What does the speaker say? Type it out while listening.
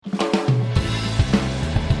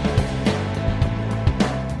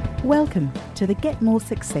Welcome to the Get More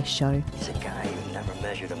Success Show. He's a guy who never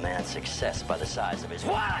measured a man's success by the size of his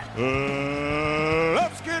what?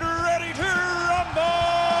 Let's get ready to rumble!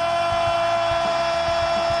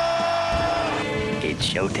 It's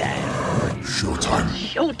showtime. Showtime.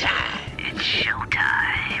 Showtime. It's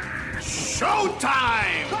showtime.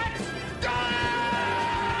 Showtime!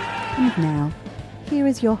 And now, here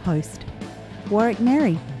is your host, Warwick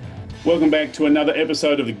Merry. Welcome back to another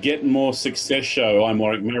episode of the Get More Success Show. I'm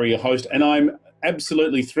Warwick Merry, your host, and I'm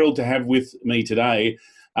absolutely thrilled to have with me today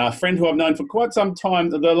a friend who I've known for quite some time,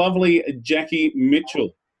 the lovely Jackie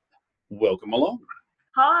Mitchell. Welcome along.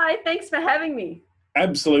 Hi, thanks for having me.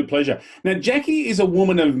 Absolute pleasure. Now, Jackie is a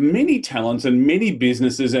woman of many talents and many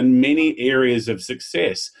businesses and many areas of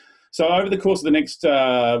success. So over the course of the next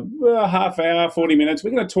half hour, 40 minutes, we're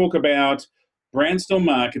going to talk about brand store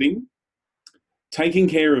marketing, taking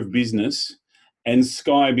care of business, and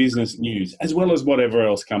Sky Business News, as well as whatever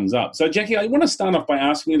else comes up. So, Jackie, I want to start off by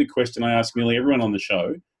asking you the question I ask nearly everyone on the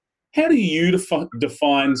show. How do you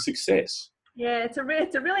define success? Yeah, it's a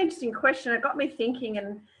really interesting question. It got me thinking,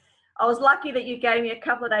 and I was lucky that you gave me a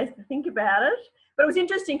couple of days to think about it. But it was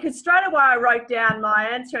interesting because straight away I wrote down my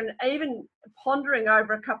answer, and even pondering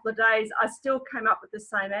over a couple of days, I still came up with the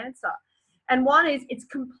same answer. And one is it's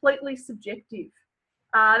completely subjective.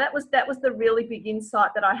 That was the really big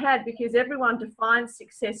insight that I had, because everyone defines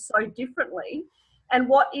success so differently, and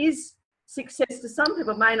what is success to some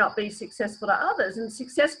people may not be successful to others, and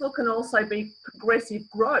successful can also be progressive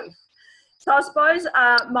growth. So I suppose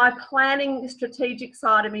my planning strategic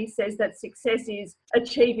side of me says that success is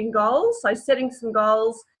achieving goals, so setting some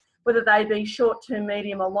goals, whether they be short-term,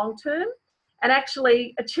 medium or long-term, and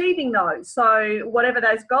actually achieving those. So whatever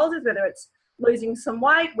those goals is, whether it's losing some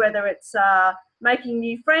weight, whether it's making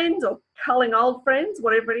new friends or culling old friends,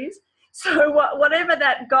 whatever it is. So whatever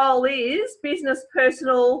that goal is, business,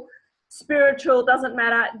 personal, spiritual, doesn't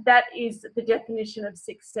matter, that is the definition of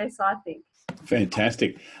success, I think.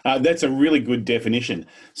 Fantastic. That's a really good definition.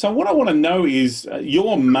 So what I want to know is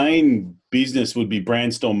your main business would be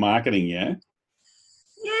brand store marketing, yeah?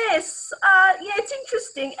 Yes. It's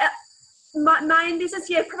interesting. My main business,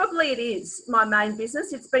 yeah, probably it is my main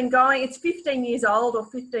business. It's been going, it's 15 years old or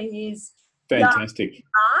 15 years. Fantastic.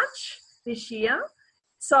 March this year.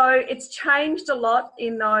 So it's changed a lot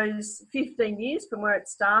in those 15 years from where it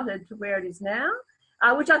started to where it is now,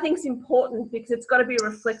 which I think is important because it's got to be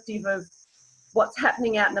reflective of what's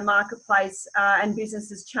happening out in the marketplace, and business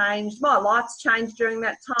has changed. My life's changed during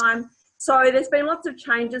that time. So there's been lots of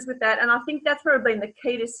changes with that. And I think that's probably been the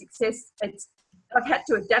key to success. I've had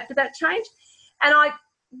to adapt to that change. And I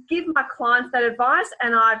give my clients that advice,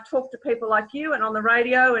 and I've talked to people like you and on the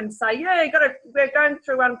radio and say, yeah, we're going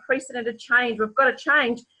through unprecedented change. We've got to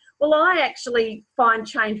change. Well, I actually find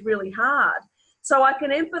change really hard. So I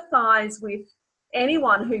can empathise with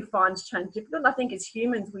anyone who finds change difficult. I think as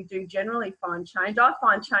humans, we do generally find change. I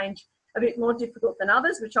find change a bit more difficult than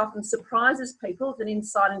others, which often surprises people. It's an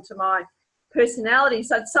insight into my personality.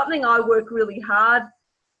 So it's something I work really hard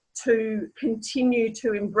to continue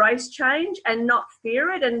to embrace change and not fear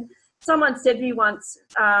it. And someone said to me once,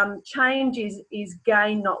 change is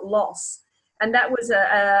gain, not loss. And that was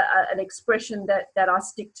an expression that I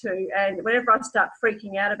stick to. And whenever I start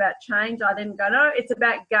freaking out about change, I then go, no, it's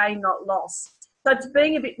about gain, not loss. So it's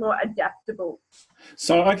being a bit more adaptable.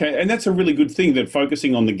 So, okay, and that's a really good thing, that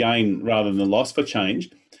focusing on the gain rather than the loss for change.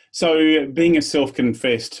 So being a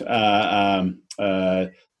self-confessed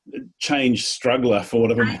change struggler, for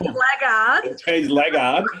whatever. Change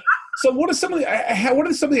laggard. So what are some of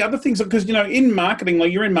the other things? Because, you know, in marketing,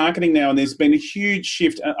 like you're in marketing now, and there's been a huge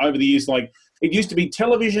shift over the years. Like it used to be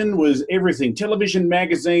television was everything. Television,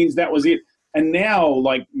 magazines, that was it. And now,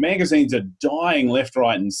 like, magazines are dying left,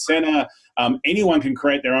 right, and centre. Anyone can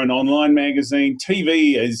create their own online magazine.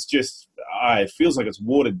 TV is just, it feels like it's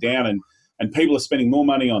watered down, and people are spending more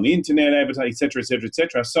money on the internet, advertising, et cetera, et cetera, et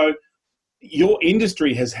cetera. So your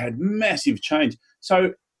industry has had massive change.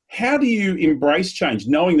 So how do you embrace change,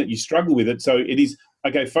 knowing that you struggle with it? So it is,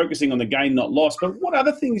 okay, focusing on the gain, not loss. But what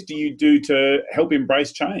other things do you do to help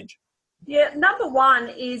embrace change? Yeah, number one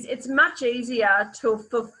is it's much easier to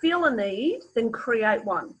fulfill a need than create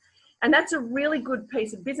one. And that's a really good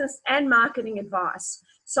piece of business and marketing advice.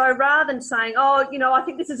 So rather than saying, oh, you know, I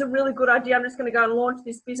think this is a really good idea, I'm just going to go and launch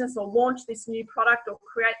this business or launch this new product or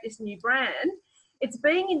create this new brand, it's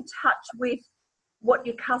being in touch with what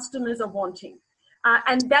your customers are wanting.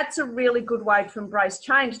 And that's a really good way to embrace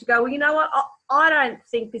change, to go, well, you know what, I don't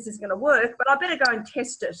think this is going to work, but I better go and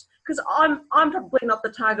test it because I'm probably not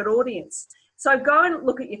the target audience. So go and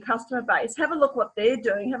look at your customer base, have a look what they're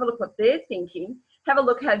doing, have a look what they're thinking, have a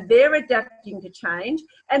look how they're adapting to change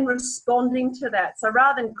and responding to that. So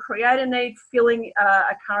rather than create a need, filling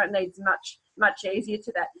a current need is much easier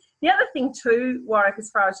to that. The other thing too, Warwick,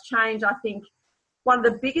 as far as change, I think one of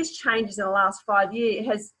the biggest changes in the last 5 years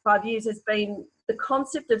has been the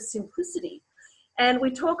concept of simplicity. And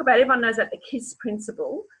we talk about, everyone knows about the KISS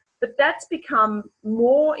principle, but that's become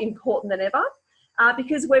more important than ever.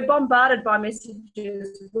 Because we're bombarded by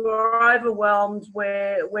messages, we're overwhelmed,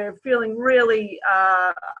 we're feeling really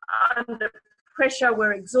under pressure,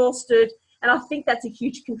 we're exhausted, and I think that's a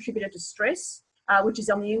huge contributor to stress, which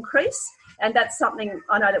is on the increase, and that's something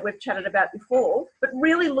I know that we've chatted about before, but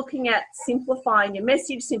really looking at simplifying your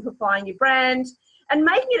message, simplifying your brand, and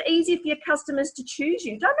making it easy for your customers to choose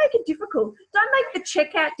you. Don't make it difficult. Don't make the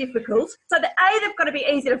checkout difficult. So that A, they've got to be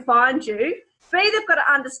easy to find you, B, they've got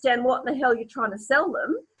to understand what in the hell you're trying to sell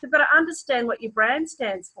them. They've got to understand what your brand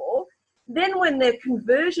stands for. Then when their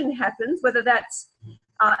conversion happens, whether that's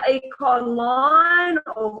e-online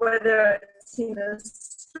or whether it's in a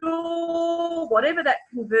store, whatever that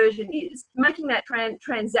conversion is, making that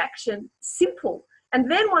transaction simple. And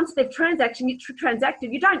then once they've transacted,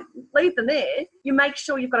 you don't leave them there. You make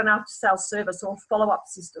sure you've got an after-sales service or follow-up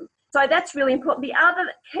system. So that's really important. The other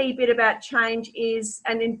key bit about change is,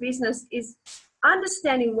 and in business, is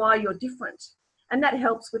understanding why you're different. And that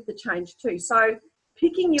helps with the change too. So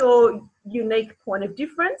picking your unique point of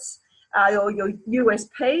difference, or your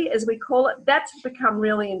USP, as we call it, that's become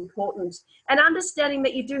really important. And understanding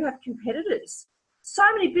that you do have competitors. So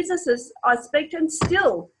many businesses I speak to and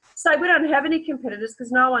still say we don't have any competitors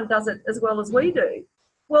because no one does it as well as we do.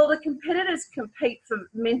 Well, the competitors compete for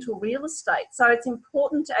mental real estate. So it's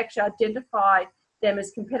important to actually identify them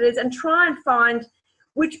as competitors and try and find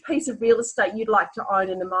which piece of real estate you'd like to own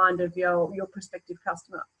in the mind of your prospective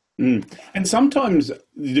customer. And sometimes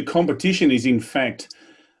the competition is, in fact,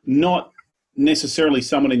 not necessarily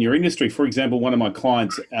someone in your industry. For example, one of my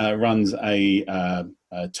clients runs a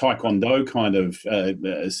taekwondo kind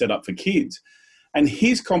of setup for kids. And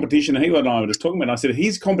his competition, he and I were just talking about, I said,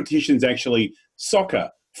 his competition is actually soccer,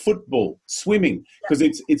 football, swimming, because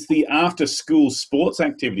it's the after-school sports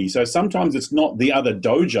activity. So sometimes it's not the other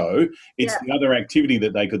dojo, it's the other activity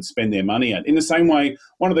that they could spend their money at. In the same way,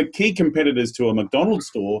 one of the key competitors to a McDonald's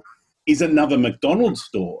store is another McDonald's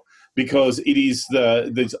store, because it is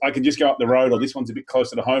I can just go up the road, or this one's a bit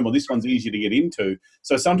closer to home, or this one's easier to get into.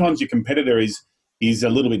 So sometimes your competitor is a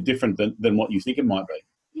little bit different than what you think it might be.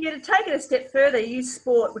 Yeah, to take it a step further, use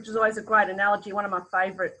sport, which is always a great analogy, one of my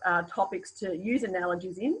favourite topics to use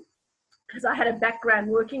analogies in, because I had a background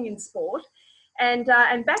working in sport. And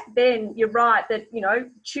back then, you're right that,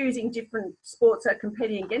 choosing different sports are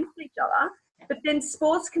competing against each other, but then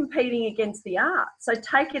sports competing against the arts. So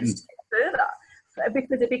take it a step further,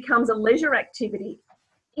 because it becomes a leisure activity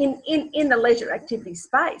in the leisure activity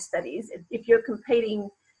space, that is. If you're competing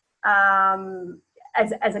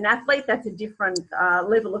as an athlete, that's a different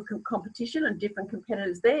level of competition and different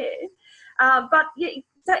competitors there. But yeah,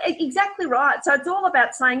 so exactly right. So it's all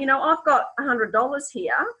about saying, I've got $100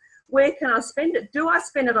 here. Where can I spend it? Do I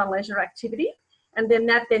spend it on leisure activity? And then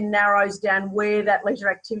that narrows down where that leisure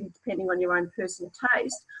activity, depending on your own personal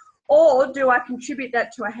taste. Or do I contribute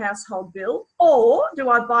that to a household bill? Or do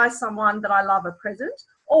I buy someone that I love a present?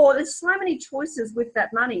 Or there's so many choices with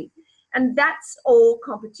that money. And that's all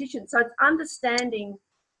competition. So it's understanding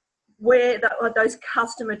where those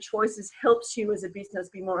customer choices helps you as a business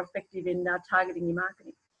be more effective in targeting your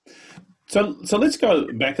marketing. So let's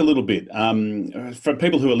go back a little bit. For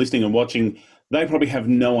people who are listening and watching, they probably have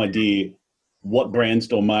no idea what brand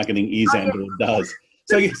store marketing is or does.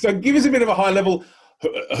 So give us a bit of a high level.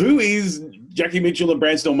 Who is Jackie Mitchell and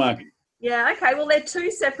brand store marketing? Yeah, okay. Well, they're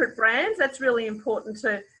two separate brands. That's really important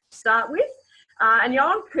to start with. And your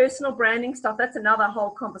own personal branding stuff, that's another whole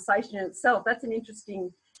conversation in itself. That's an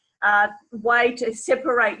interesting way to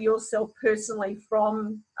separate yourself personally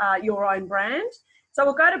from your own brand. So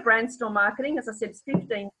we'll go to brand store marketing. As I said, it's 15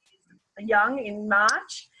 years young in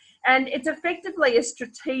March. And it's effectively a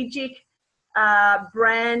strategic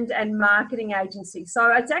brand and marketing agency.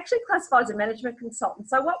 So it's actually classified as a management consultant.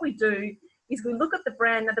 So what we do is we look at the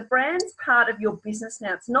brand. Now, the brand's part of your business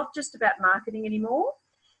now. It's not just about marketing anymore.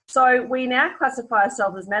 So we now classify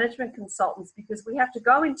ourselves as management consultants because we have to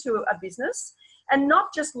go into a business and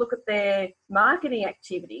not just look at their marketing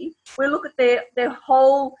activity. We look at their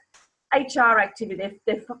whole HR activity,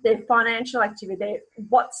 their financial activity,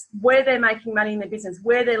 where they're making money in their business,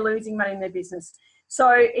 where they're losing money in their business. So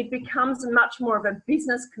it becomes much more of a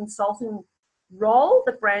business consulting role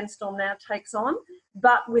that Brandstorm now takes on,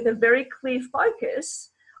 but with a very clear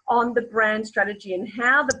focus on the brand strategy and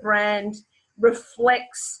how the brand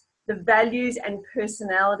reflects the values and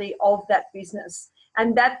personality of that business.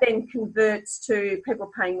 And that then converts to people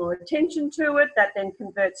paying more attention to it. That then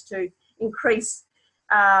converts to increase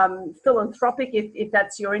philanthropic, if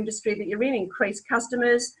that's your industry that you're in, increase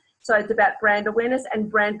customers. So it's about brand awareness and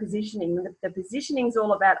brand positioning. The positioning is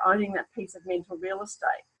all about owning that piece of mental real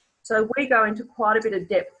estate. So we go into quite a bit of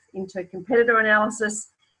depth into competitor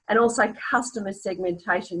analysis and also customer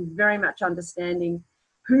segmentation, very much understanding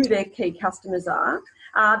who their key customers are.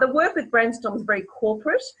 The work with Brandstorm is very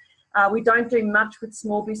corporate. We don't do much with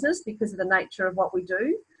small business because of the nature of what we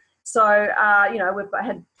do. So, we've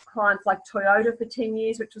had clients like Toyota for 10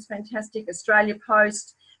 years, which was fantastic, Australia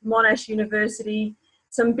Post, Monash University,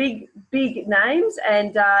 some big names,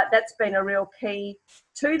 and that's been a real key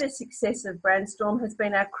to the success of Brandstorm has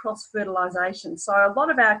been our cross-fertilisation. So a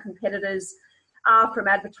lot of our competitors are from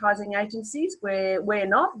advertising agencies where we're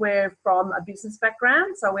not. We're from a business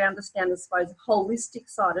background, so we understand, I suppose, the holistic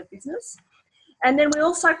side of business. And then we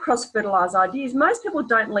also cross-fertilise ideas. Most people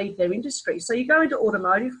don't leave their industry. So you go into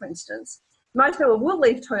automotive, for instance. Most people will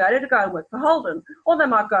leave Toyota to go and work for Holden, or they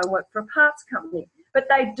might go and work for a parts company, but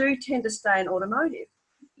they do tend to stay in automotive.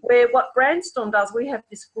 Where what Brandstorm does, we have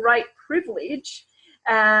this great privilege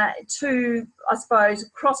to, I suppose,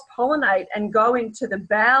 cross-pollinate and go into the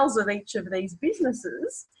bowels of each of these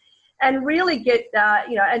businesses and really get,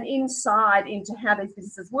 an insight into how these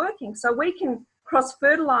businesses are working. So we can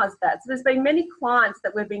cross-fertilise that. So there's been many clients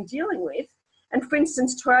that we've been dealing with. And for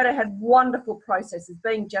instance, Toyota had wonderful processes,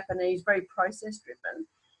 being Japanese, very process-driven.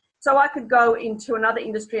 So I could go into another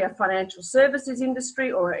industry, a financial services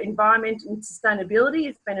industry, or environment and sustainability.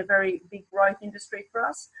 It's been a very big growth industry for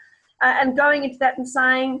us. And going into that and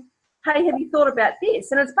saying, hey, have you thought about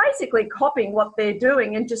this? And it's basically copying what they're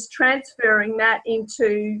doing and just transferring that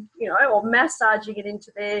into, or massaging it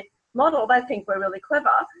into their model. They think we're really clever.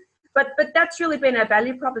 But that's really been our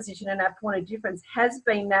value proposition, and our point of difference has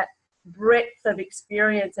been that breadth of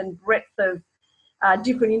experience and breadth of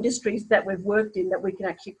different industries that we've worked in that we can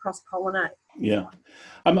actually cross-pollinate. Yeah.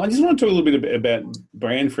 I just want to talk a little bit about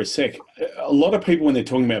brand for a sec. A lot of people, when they're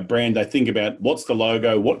talking about brand, they think about what's the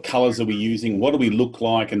logo, what colours are we using, what do we look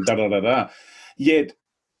like, and da-da-da-da. Yet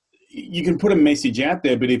you can put a message out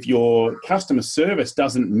there, but if your customer service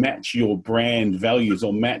doesn't match your brand values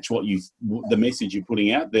or match the message you're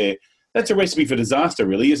putting out there, that's a recipe for disaster,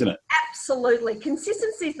 really, isn't it? Absolutely.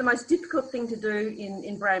 Consistency is the most difficult thing to do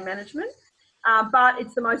in brand management. But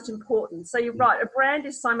it's the most important. So you're right, a brand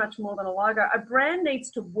is so much more than a logo. A brand needs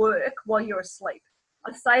to work while you're asleep.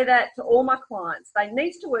 I say that to all my clients. They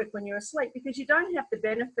need to work when you're asleep, because you don't have the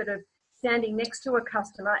benefit of standing next to a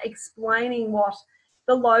customer, explaining what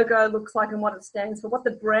the logo looks like and what it stands for, what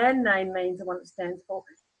the brand name means and what it stands for,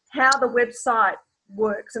 how the website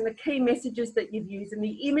works and the key messages that you've used and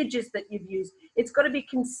the images that you've used. It's got to be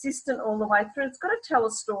consistent all the way through. It's got to tell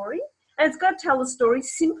a story. And it's got to tell the story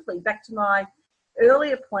simply, back to my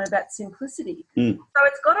earlier point about simplicity. So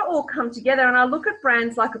it's got to all come together. And I look at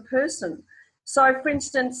brands like a person. So, for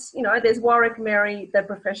instance, there's Warwick Merry, the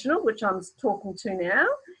professional, which I'm talking to now.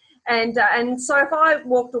 And so if I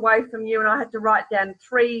walked away from you and I had to write down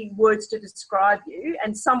 3 words to describe you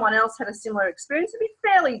and someone else had a similar experience, it'd be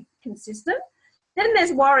fairly consistent. Then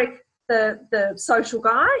there's Warwick, the social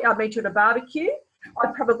guy. I meet you at a barbecue.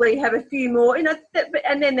 I'd probably have a few more, and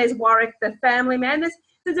then there's Warwick, the family man.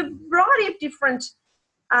 There's a variety of different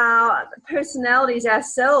personalities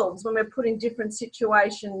ourselves when we're put in different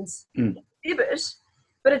situations to exhibit,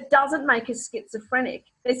 but it doesn't make us schizophrenic.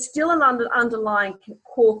 There's still an underlying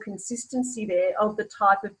core consistency there of the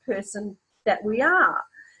type of person that we are.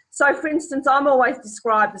 So, for instance, I'm always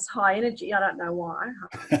described as high energy. I don't know why.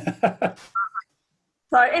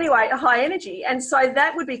 So anyway, a high energy. And so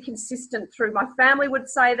that would be consistent through. My family would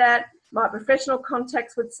say that, my professional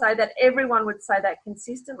contacts would say that, everyone would say that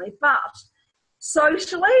consistently. But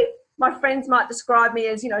socially, my friends might describe me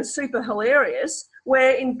as, super hilarious,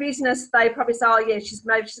 where in business they probably say, oh yeah, she's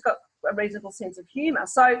got a reasonable sense of humour.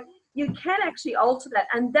 So you can actually alter that.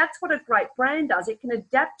 And that's what a great brand does. It can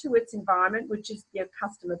adapt to its environment, which is your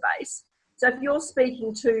customer base. So if you're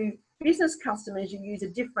speaking to business customers, you use a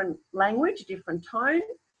different language, a different tone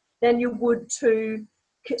than you would to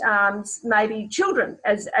maybe children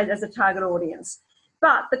as a target audience.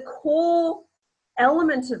 But the core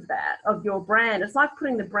element of that, of your brand, it's like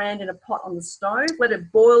putting the brand in a pot on the stove, let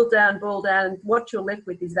it boil down, and what you're left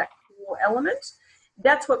with is that core element.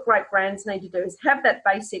 That's what great brands need to do, is have that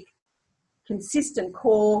basic consistent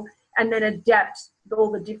core and then adapt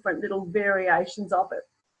all the different little variations of it.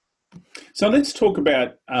 So let's talk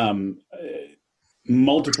about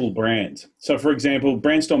multiple brands. So, for example,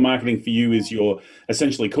 Brandstorm Marketing for you is your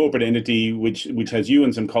essentially corporate entity, which has you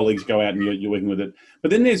and some colleagues go out and you're working with it.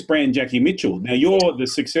 But then there's brand Jackie Mitchell. Now, you're the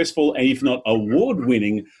successful, if not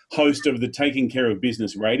award-winning, host of the Taking Care of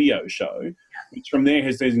Business radio show, which from there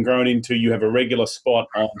has then grown into you have a regular spot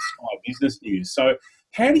on Sky Business News. So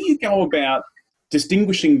how do you go about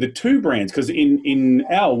distinguishing the two brands? Because in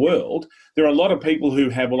our world, there are a lot of people who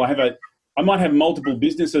have, I might have multiple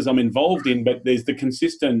businesses I'm involved in, but there's the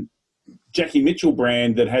consistent Jackie Mitchell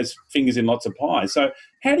brand that has fingers in lots of pies. So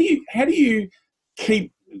how do you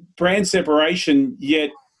keep brand separation yet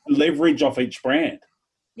leverage off each brand?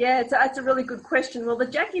 Yeah, it's a really good question. Well, the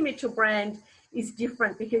Jackie Mitchell brand is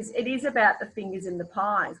different because it is about the fingers in the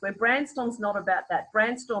pies, where Brandstorm's not about that.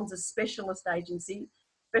 Brandstorm's a specialist agency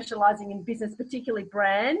specialising in business, particularly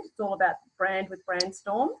brand. It's all about brand with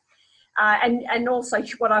Brandstorm. And also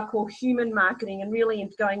what I call human marketing, and really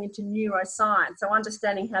going into neuroscience. So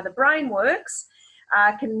understanding how the brain works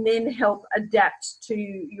can then help adapt to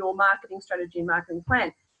your marketing strategy and marketing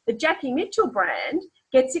plan. The Jackie Mitchell brand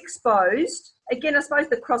gets exposed, again, I suppose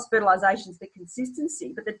the cross-fertilisation is the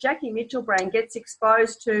consistency, but the Jackie Mitchell brand gets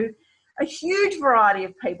exposed to a huge variety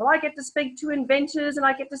of people. I get to speak to inventors, and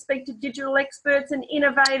I get to speak to digital experts and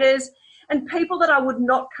innovators and people that I would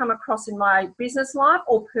not come across in my business life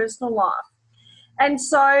or personal life. And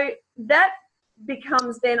so that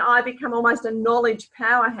becomes, then I become almost a knowledge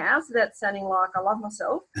powerhouse, without sounding like I love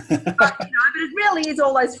myself. But it really is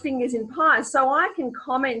all those fingers in pies. So I can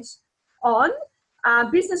comment on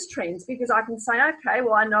business trends, because I can say, okay,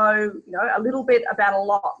 well, I know, a little bit about a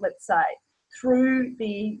lot, let's say, through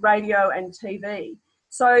the radio and TV.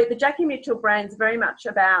 So the Jackie Mitchell brand is very much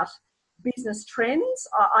about business trends,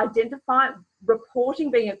 identify,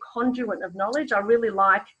 reporting, being a conduit of knowledge. I really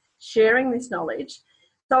like sharing this knowledge.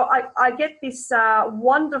 So I get this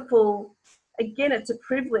wonderful, again, it's a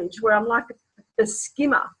privilege where I'm like the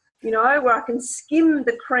skimmer, where I can skim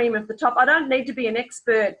the cream of the top. I don't need to be an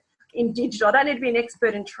expert in digital. I don't need to be an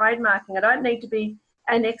expert in trademarking. I don't need to be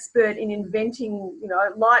an expert in inventing,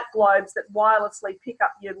 light globes that wirelessly pick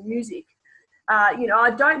up your music.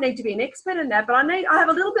 I don't need to be an expert in that, but I have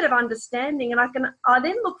a little bit of understanding, and I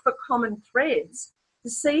then look for common threads to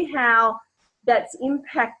see how that's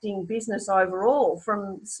impacting business overall,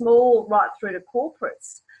 from small right through to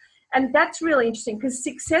corporates. And that's really interesting, because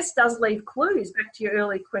success does leave clues, back to your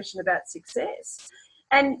early question about success.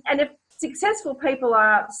 And if successful people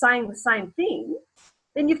are saying the same thing,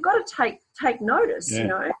 then you've got to take notice,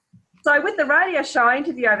 So with the radio show, I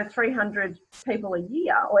interview over 300 people a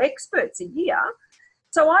year, or experts a year.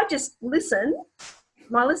 So I just listen.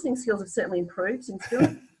 My listening skills have certainly improved since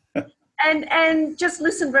doing it. And just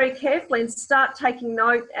listen very carefully and start taking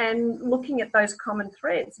note and looking at those common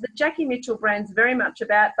threads. The Jackie Mitchell brand's very much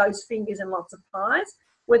about those fingers and lots of pies,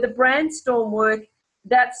 where the Brandstorm work,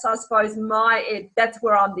 that's, I suppose, that's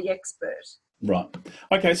where I'm the expert. Right.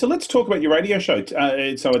 Okay, so let's talk about your radio show.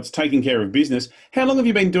 So it's Taking Care of Business. How long have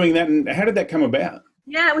you been doing that, and how did that come about?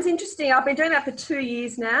 Yeah, it was interesting. I've been doing that for 2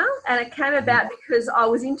 years now, and it came about because I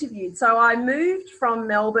was interviewed. So I moved from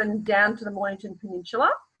Melbourne down to the Mornington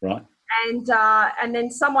Peninsula. Right. And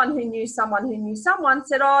then someone who knew someone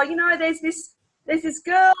said, oh, there's this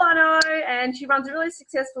girl I know, and she runs a really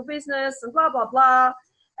successful business and blah, blah, blah.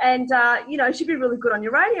 And, she'd be really good on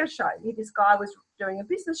your radio show. This guy was doing a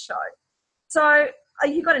business show. So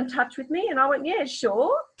he got in touch with me, and I went, yeah,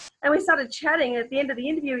 sure. And we started chatting. At the end of the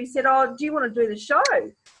interview, he said, oh, do you want to do the show?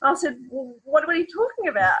 And I said, well, what are you talking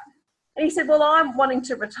about? And he said, well, I'm wanting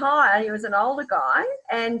to retire. He was an older guy,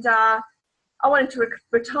 and I wanted to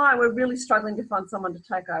retire. We're really struggling to find someone to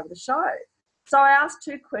take over the show. So I asked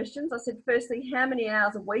 2 questions. I said, firstly, how many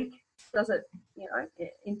hours a week does it,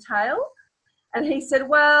 entail? And he said,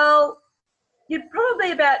 well, you'd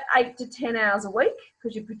probably about 8 to 10 hours a week,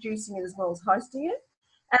 because you're producing it as well as hosting it.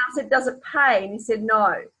 And I said, does it pay? And he said,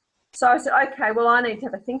 no. So I said, okay, well, I need to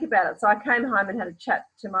have a think about it. So I came home and had a chat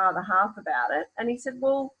to my other half about it. And he said,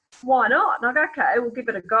 well, why not? And I go, okay, we'll give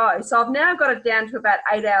it a go. So I've now got it down to about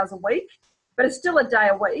 8 hours a week, but it's still a day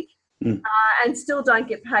a week, and still don't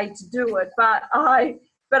get paid to do it. But I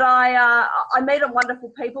meet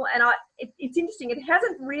wonderful people, and it's interesting. It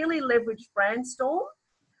hasn't really leveraged Brandstorm.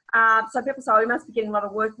 So people say, oh, we must be getting a lot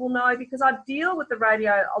of work. Well, no, because I deal with the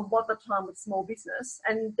radio a lot of the time with small business,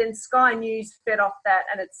 and then Sky News fed off that,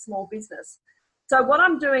 and it's small business. So what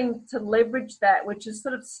I'm doing to leverage that, which has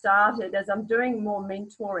sort of started as I'm doing more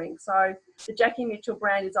mentoring. So the Jackie Mitchell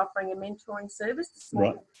brand is offering a mentoring service to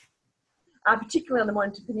small business, particularly on the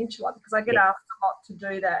Mornington Peninsula, because I get asked a lot to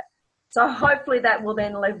do that. So hopefully that will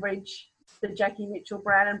then leverage the Jackie Mitchell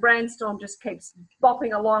brand, and Brandstorm just keeps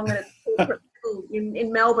bopping along at its corporate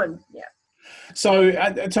in Melbourne. Yeah. So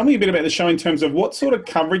tell me a bit about the show in terms of what sort of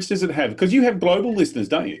coverage does it have? Because you have global listeners,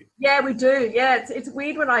 don't you? Yeah, we do. Yeah, it's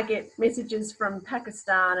weird when I get messages from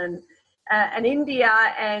Pakistan and India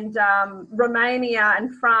and Romania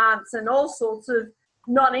and France and all sorts of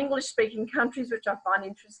non-English speaking countries, which I find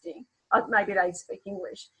interesting. Maybe they speak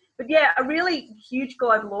English. But yeah, a really huge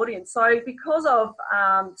global audience. So because of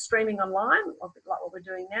streaming online, a bit like what we're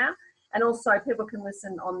doing now, and also people can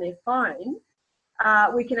listen on their phone,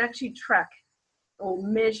 we can actually track or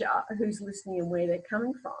measure who's listening and where they're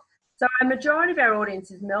coming from. So a majority of our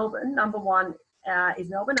audience is Melbourne. Number one is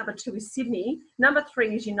Melbourne. Number two is Sydney. Number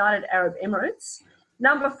three is United Arab Emirates.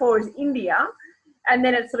 Number four is India. And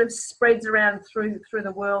then it sort of spreads around through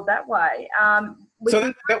the world that way. We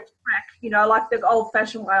don't track, like the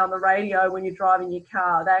old-fashioned way on the radio when you're driving your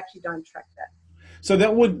car. They actually don't track that. So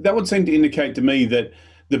that would seem to indicate to me that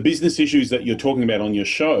the business issues that you're talking about on your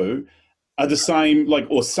show are the same,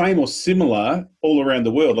 or similar all around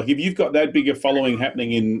the world. Like if you've got that bigger following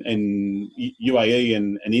happening in UAE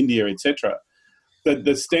and India, etc.,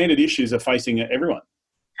 the standard issues are facing everyone.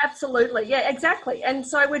 Absolutely. Yeah, exactly. And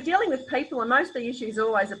so we're dealing with people, and most of the issues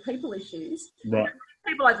always are people issues. Right.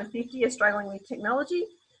 People over 50 are struggling with technology.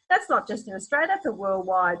 That's not just in Australia, that's a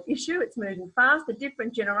worldwide issue. It's moving fast. The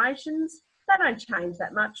different generations, they don't change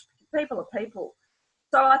that much. People are people.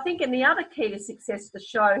 So I think, and the other key to success of the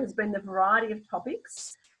show has been the variety of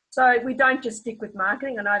topics. So we don't just stick with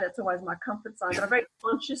marketing. I know that's always my comfort zone, but I'm very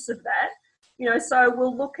conscious of that. So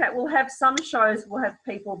we'll have some shows, we'll have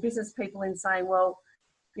business people in saying, well,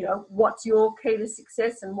 what's your key to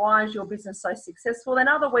success and why is your business so successful? Then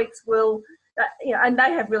other weeks and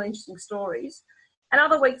they have really interesting stories. And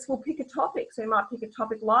other weeks we'll pick a topic. So we might pick a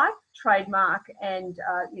topic like trademark and,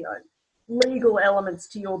 legal elements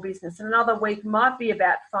to your business. And another week might be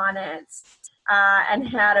about finance and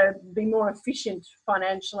how to be more efficient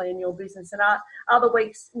financially in your business. And other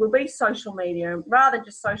weeks will be social media. Rather than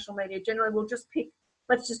just social media, generally we'll just pick,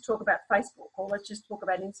 let's just talk about Facebook or let's just talk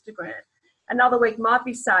about Instagram. Another week might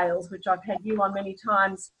be sales, which I've had you on many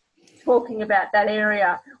times talking about that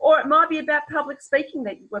area. Or it might be about public speaking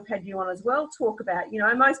that we've had you on as well talk about.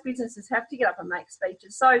 Most businesses have to get up and make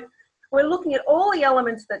speeches. So we're looking at all the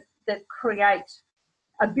elements that create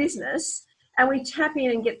a business, and we tap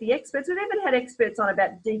in and get the experts. We've even had experts on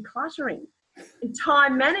about decluttering and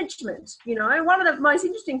time management. One of the most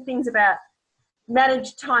interesting things about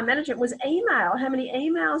managed time management was email, how many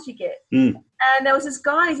emails you get. And there was this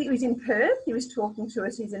guy, he was in Perth, he was talking to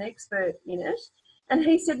us, he's an expert in it, and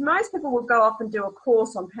he said most people will go off and do a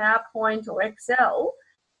course on PowerPoint or Excel.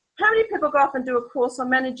 How many people go off and do a course on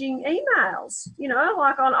managing emails,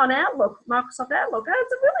 like on Outlook, Microsoft Outlook?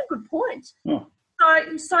 That's a really good point. Oh.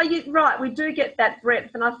 So you're right, we do get that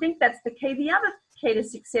breadth, and I think that's the key. The other key to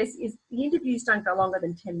success is the interviews don't go longer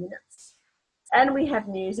than 10 minutes. And we have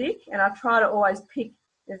music, and I try to always pick,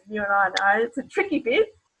 as you and I know, it's a tricky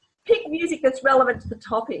bit, pick music that's relevant to the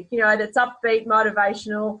topic, that's upbeat,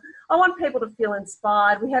 motivational. I want people to feel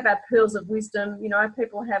inspired. We have our pearls of wisdom,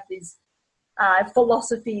 people have these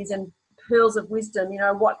philosophies and pearls of wisdom,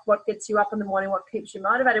 what gets you up in the morning, what keeps you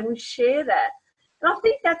motivated. We share that. And I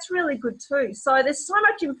think that's really good too. So there's so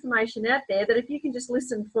much information out there that if you can just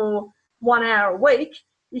listen for 1 hour a week,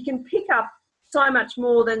 you can pick up so much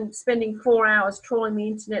more than spending 4 hours trawling the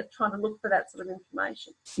internet trying to look for that sort of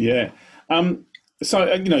information. Yeah.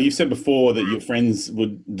 So, you've said before that your friends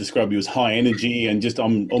would describe you as high energy and just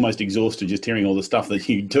I'm almost exhausted just hearing all the stuff that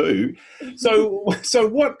you do. So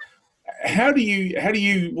what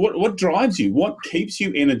drives you? What keeps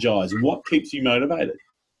you energized? What keeps you motivated?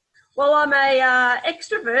 Well, I'm a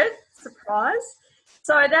extrovert, surprise.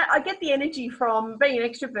 So that I get the energy from being an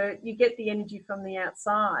extrovert. You get the energy from the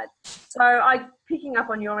outside. So I picking up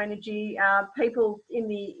on your energy. People in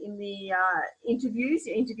the interviews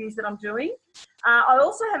that I'm doing. I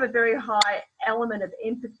also have a very high element of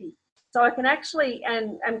empathy. So I can actually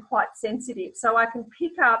and quite sensitive. So I can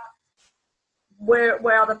pick up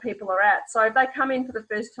where other people are at. So if they come in for the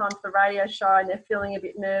first time to the radio show and they're feeling a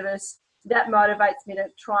bit nervous, that motivates me to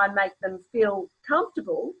try and make them feel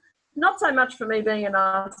comfortable. Not so much for me being a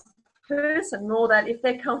nice person, more that if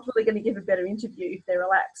they're comfortable, they're going to give a better interview if they're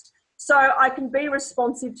relaxed. So I can be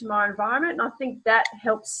responsive to my environment, and I think that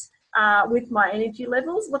helps with my energy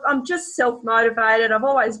levels. Look, I'm just self-motivated. I've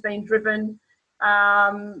always been driven.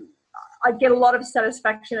 I get a lot of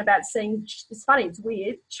satisfaction about seeing, it's funny, it's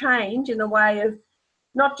weird, change in the way of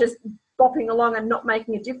not just bopping along and not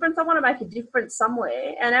making a difference. I want to make a difference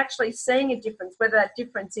somewhere and actually seeing a difference, whether that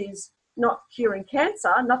difference is not curing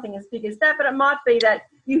cancer, nothing as big as that, but it might be that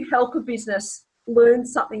you help a business learn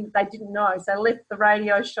something that they didn't know. So they left the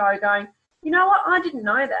radio show going, you know what, I didn't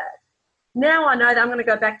know that. Now I know that I'm going to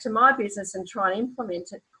go back to my business and try and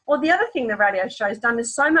implement it. Or the other thing the radio show's done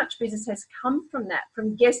is so much business has come from that,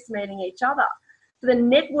 from guests meeting each other, to the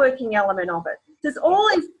networking element of it. There's all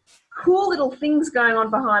these cool little things going on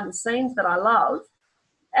behind the scenes that I love,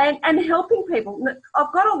 and helping people.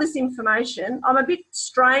 I've got all this information. I'm a bit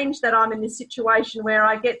strange that I'm in this situation where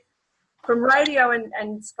I get from radio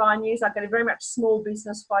and Sky News, I get a very much small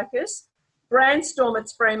business focus. Brandstorm,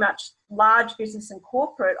 it's very much large business and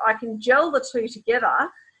corporate. I can gel the two together,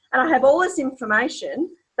 and I have all this information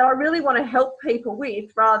that I really want to help people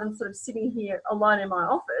with, rather than sort of sitting here alone in my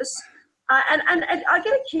office. And I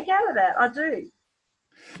get a kick out of that. I do.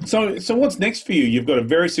 So what's next for you? You've got a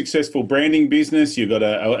very successful branding business. You've got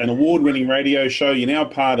an award-winning radio show. You're now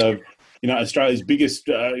part of, Australia's biggest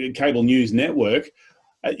cable news network.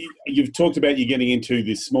 You've talked about you getting into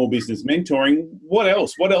this small business mentoring. What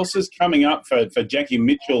else? What else is coming up for Jackie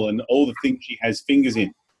Mitchell and all the things she has fingers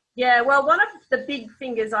in? Yeah, well, one of the big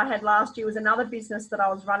fingers I had last year was another business that I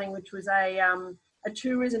was running, which was a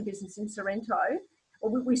tourism business in Sorrento.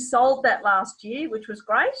 Well, we sold that last year, which was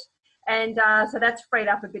great. And so that's freed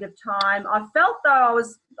up a bit of time. I felt though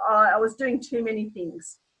I was doing too many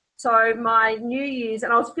things. So my New Year's,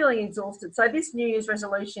 and I was feeling exhausted. So this New Year's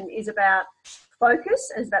resolution is about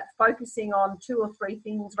focus, is about focusing on 2 or 3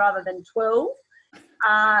 things rather than 12,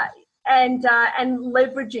 and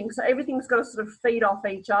leveraging. So everything's got to sort of feed off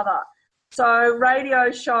each other. So radio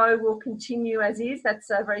show will continue as is. That's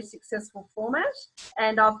a very successful format.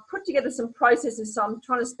 And I've put together some processes. So I'm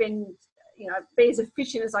trying to be as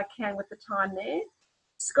efficient as I can with the time there.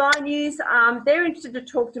 Sky News, they're interested to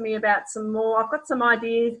talk to me about some more. I've got some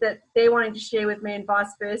ideas that they're wanting to share with me and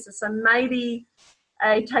vice versa. So maybe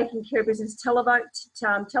a Taking Care of Business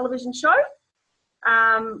television show.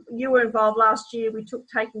 You were involved last year. We took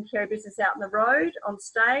Taking Care of Business out on the road on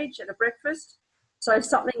stage at a breakfast. So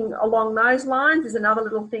something along those lines is another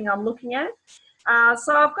little thing I'm looking at.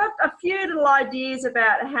 So I've got a few little ideas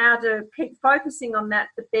about how to keep focusing on that,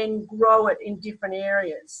 but then grow it in different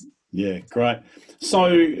areas. Yeah, great. So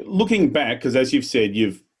looking back, because as you've said,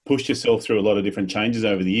 you've pushed yourself through a lot of different changes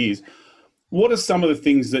over the years. What are some of the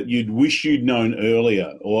things that you'd wish you'd known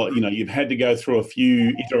earlier, or, you've had to go through a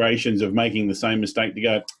few iterations of making the same mistake to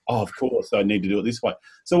go, oh, of course, I need to do it this way.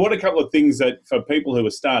 So what are a couple of things that for people who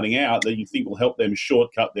are starting out that you think will help them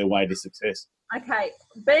shortcut their way to success? Okay,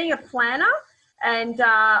 being a planner, and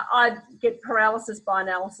I'd get paralysis by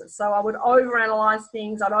analysis. So I would overanalyze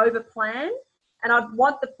things, I'd overplan, and I'd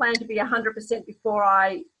want the plan to be 100% before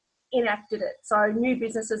I enacted it. So new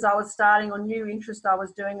businesses I was starting or new interest I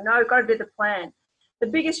was doing, no, got to do the plan. The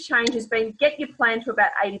biggest change has been get your plan to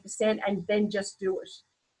about 80% and then just do it.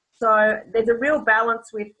 So there's a real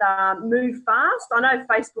balance with move fast. I know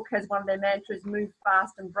Facebook has one of their mantras, move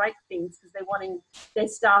fast and break things, because they're wanting their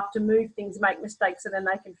staff to move things, make mistakes, so then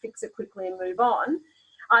they can fix it quickly and move on.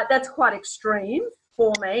 That's quite extreme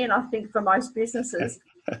for me, and I think for most businesses.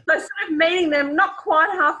 So sort of meeting them not quite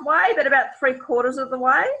halfway, but about 3/4 of the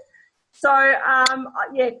way. So,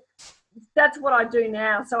 that's what I do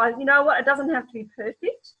now. So, you know what? It doesn't have to be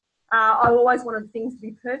perfect. I always wanted things to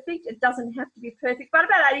be perfect. It doesn't have to be perfect, but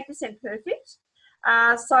about 80% perfect.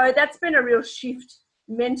 So that's been a real shift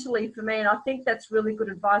mentally for me, and I think that's really good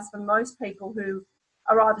advice for most people who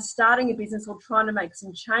are either starting a business or trying to make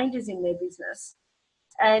some changes in their business,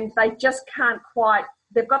 and they just can't quite,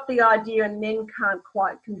 they've got the idea and then can't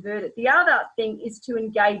quite convert it. The other thing is to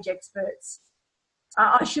engage experts.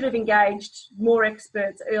 I should have engaged more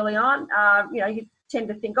experts early on. You tend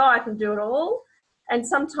to think, I can do it all. And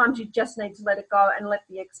sometimes you just need to let it go and let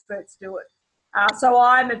the experts do it. So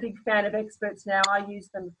I'm a big fan of experts now. I use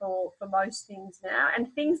them for most things now,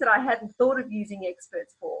 and things that I hadn't thought of using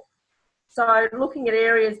experts for. So looking at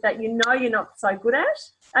areas that you're not so good at.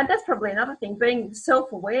 And that's probably another thing, being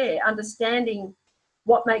self-aware, understanding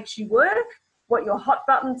what makes you work, what your hot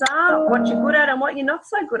buttons are, what you're good at and what you're not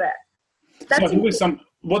so good at.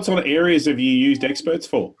 What sort of areas have you used experts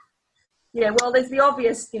for? Yeah, well, there's the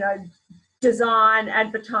obvious, design,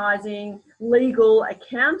 advertising, legal,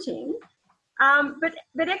 accounting, but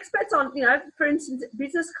experts on, for instance,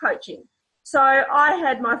 business coaching. So I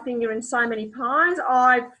had my finger in so many pies.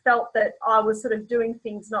 I felt that I was sort of doing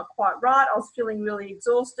things not quite right. I was feeling really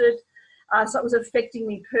exhausted, so it was affecting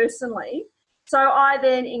me personally. So I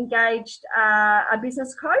then engaged a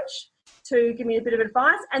business coach to give me a bit of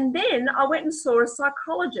advice. And then I went and saw a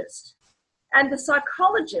psychologist. And the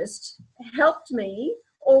psychologist helped me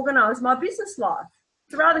organise my business life.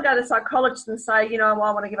 So rather than go to the psychologist and say, I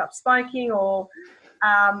want to give up smoking, or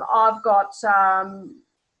I've got some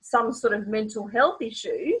sort of mental health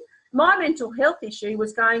issue, my mental health issue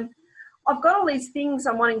was going, I've got all these things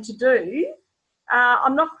I'm wanting to do.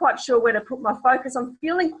 I'm not quite sure where to put my focus. I'm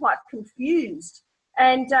feeling quite confused.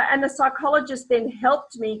 And the psychologist then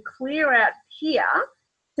helped me clear out here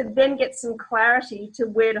to then get some clarity to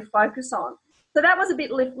where to focus on. So that was a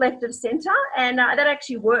bit left of centre, and that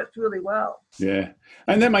actually worked really well. Yeah,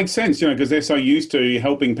 and that makes sense, because they're so used to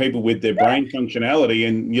helping people with their brain functionality,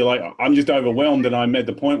 and you're like, I'm just overwhelmed, and I'm at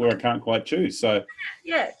the point where I can't quite choose. So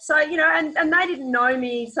yeah, so and they didn't know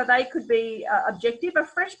me, so they could be objective. A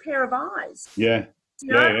fresh pair of eyes. Yeah,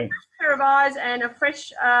 a fresh pair of eyes, and a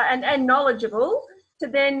fresh and knowledgeable. To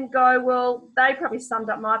then go, well, they probably summed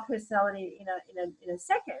up my personality in a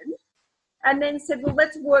second, and then said, well,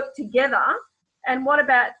 let's work together. And what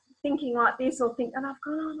about thinking like this or think? And I've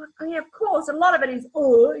gone, oh, yeah, of course. A lot of it is,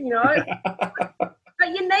 but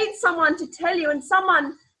you need someone to tell you, and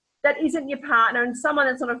someone that isn't your partner, and someone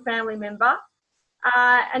that's not a family member,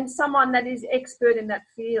 and someone that is expert in that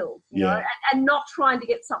field, you know, and not trying to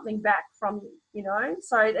get something back from you,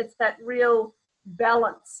 So it's that real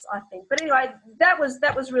balance, I think. But anyway, that was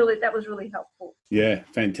really helpful. Yeah,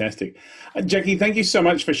 fantastic. Jackie, thank you so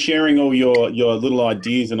much for sharing all your little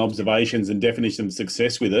ideas and observations and definition of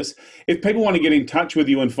success with us. If people want to get in touch with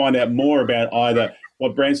you and find out more about either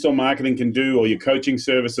what Brandstorm Marketing can do, or your coaching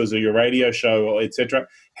services, or your radio show, or etc.,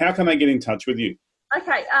 how can they get in touch with you?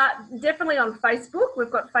 Okay, definitely on Facebook. We've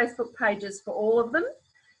got Facebook pages for all of them,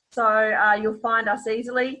 so you'll find us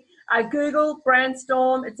easily. Google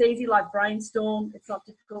Brandstorm. It's easy, like brainstorm. It's not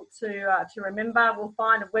difficult to remember. We'll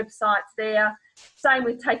find websites there. Same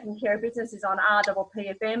with Taking Care of Business is on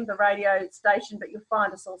RPPFM, the radio station, but you'll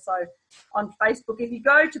find us also on Facebook. If you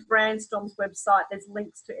go to Brandstorm's website, there's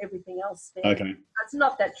links to everything else there. Okay. It's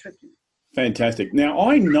not that tricky. Fantastic. Now,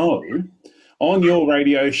 I know on your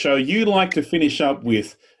radio show you like to finish up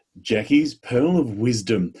with Jackie's Pearl of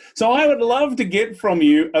Wisdom. So I would love to get from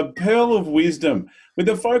you a pearl of wisdom with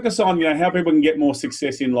a focus on, how people can get more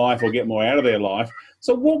success in life or get more out of their life.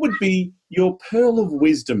 So what would be your pearl of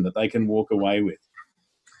wisdom that they can walk away with?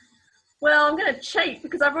 Well, I'm going to cheat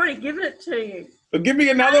because I've already given it to you. Well, give me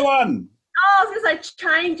another one. I was going to say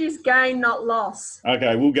change is gain, not loss.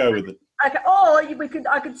 Okay, we'll go with it. Okay, or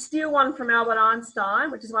I could steal one from Albert Einstein,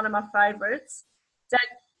 which is one of my favourites, that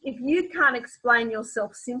if you can't explain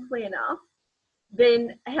yourself simply enough,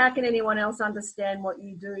 then how can anyone else understand what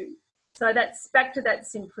you do? So that's back to that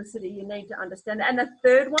simplicity. You need to understand. And the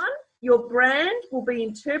third one, your brand will be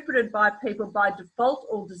interpreted by people by default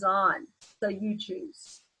or design. So you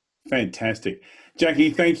choose. Fantastic. Jackie,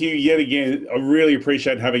 thank you yet again. I really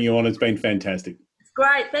appreciate having you on. It's been fantastic. It's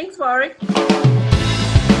great. Thanks, Warwick.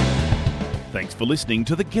 Thanks for listening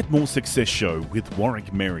to the Get More Success Show with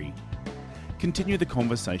Warwick Merry. Continue the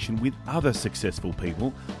conversation with other successful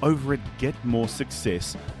people over at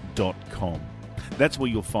getmoresuccess.com. That's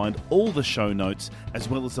where you'll find all the show notes, as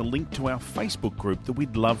well as a link to our Facebook group that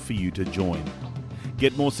we'd love for you to join.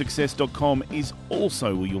 Getmoresuccess.com is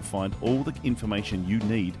also where you'll find all the information you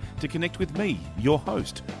need to connect with me, your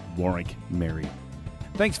host, Warwick Merry.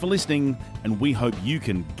 Thanks for listening, and we hope you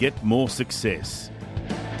can get more success.